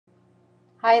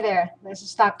Hi there, this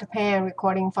is Dr. Pan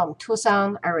recording from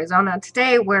Tucson, Arizona.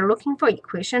 Today we're looking for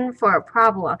equation for a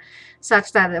parabola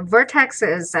such that the vertex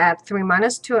is at 3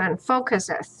 minus 2 and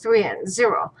focus at 3 and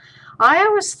 0. I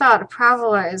always thought a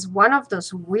parabola is one of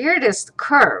those weirdest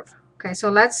curve. Okay,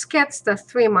 so let's get the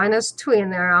 3 minus 2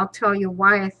 in there. I'll tell you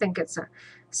why I think it's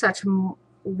such a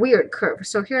weird curve.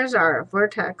 So here's our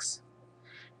vertex,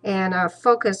 and our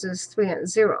focus is 3 and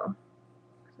 0.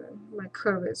 So my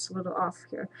curve is a little off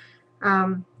here.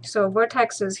 So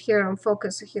vertex is here and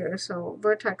focus here. So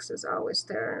vertex is always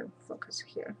there and focus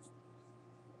here.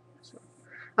 So,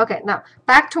 okay, now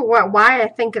back to why I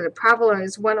think the parabola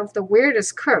is one of the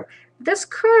weirdest curve. This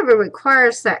curve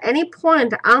requires that any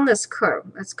point on this curve,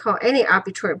 let's call any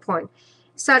arbitrary point,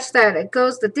 such that it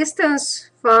goes the distance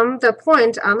from the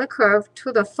point on the curve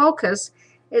to the focus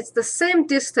is the same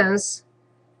distance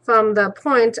from the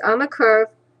point on the curve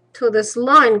to this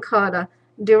line called a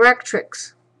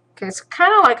directrix. Okay, it's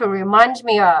kind of like it reminds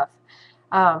me of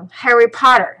Harry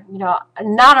Potter. You know,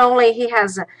 not only he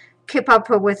has to keep up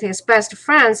with his best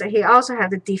friends, he also had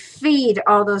to defeat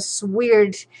all those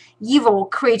weird, evil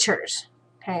creatures.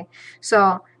 Okay,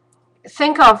 so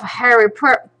think of Harry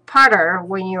Potter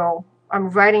when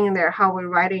I'm writing there how we're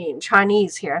writing in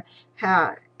Chinese here.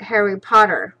 Harry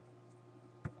Potter.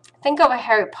 Think of a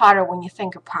Harry Potter when you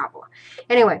think of parabola.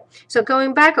 Anyway, so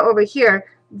going back over here,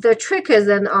 the trick is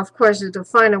then, of course, to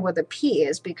find out what the P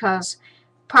is, because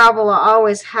parabola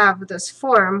always have this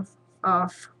form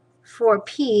of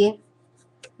 4P,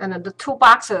 and the two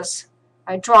boxes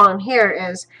I draw in here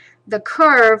is the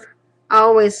curve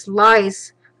always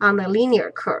lies on the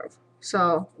linear curve.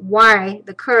 So y,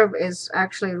 the curve is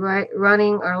actually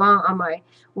running along on my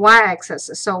y-axis.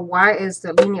 So y is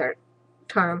the linear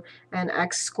term, and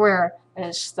x squared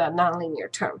is the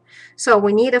nonlinear term. So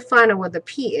we need to find out what the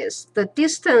P is. The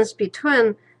distance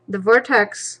between the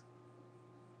vertex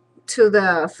to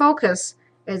the focus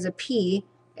is a P,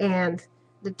 and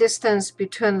the distance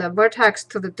between the vertex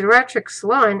to the directrix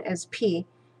line is P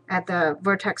at the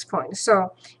vertex point.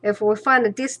 So if we find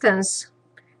the distance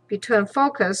between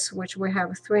focus, which we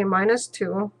have 3 minus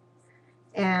 2,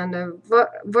 and the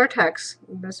vertex,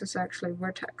 this is actually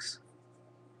vertex,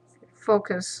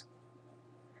 focus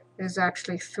is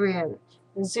actually 3 and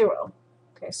 0.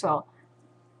 Okay, so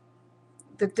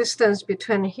the distance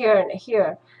between here and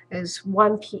here is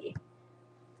 1p.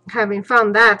 Having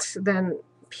found that, then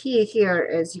p here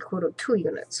is equal to 2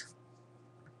 units.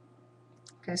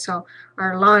 Okay, so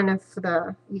our line of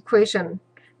the equation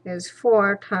is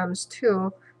 4 times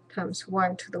 2 times y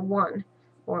to the 1,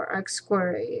 or x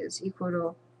squared is equal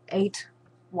to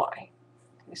 8y.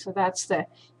 So that's the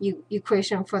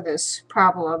equation for this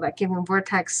parabola, that given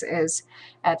vertex is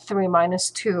at 3 minus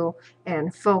 2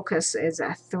 and focus is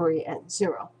at 3 and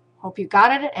 0. Hope you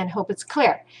got it and hope it's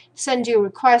clear. Send your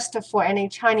request for any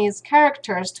Chinese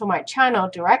characters to my channel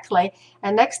directly,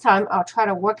 and next time I'll try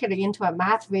to work it into a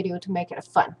math video to make it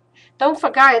fun. Don't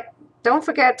forget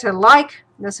to like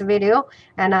this video,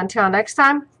 and until next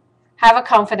time, have a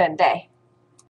confident day.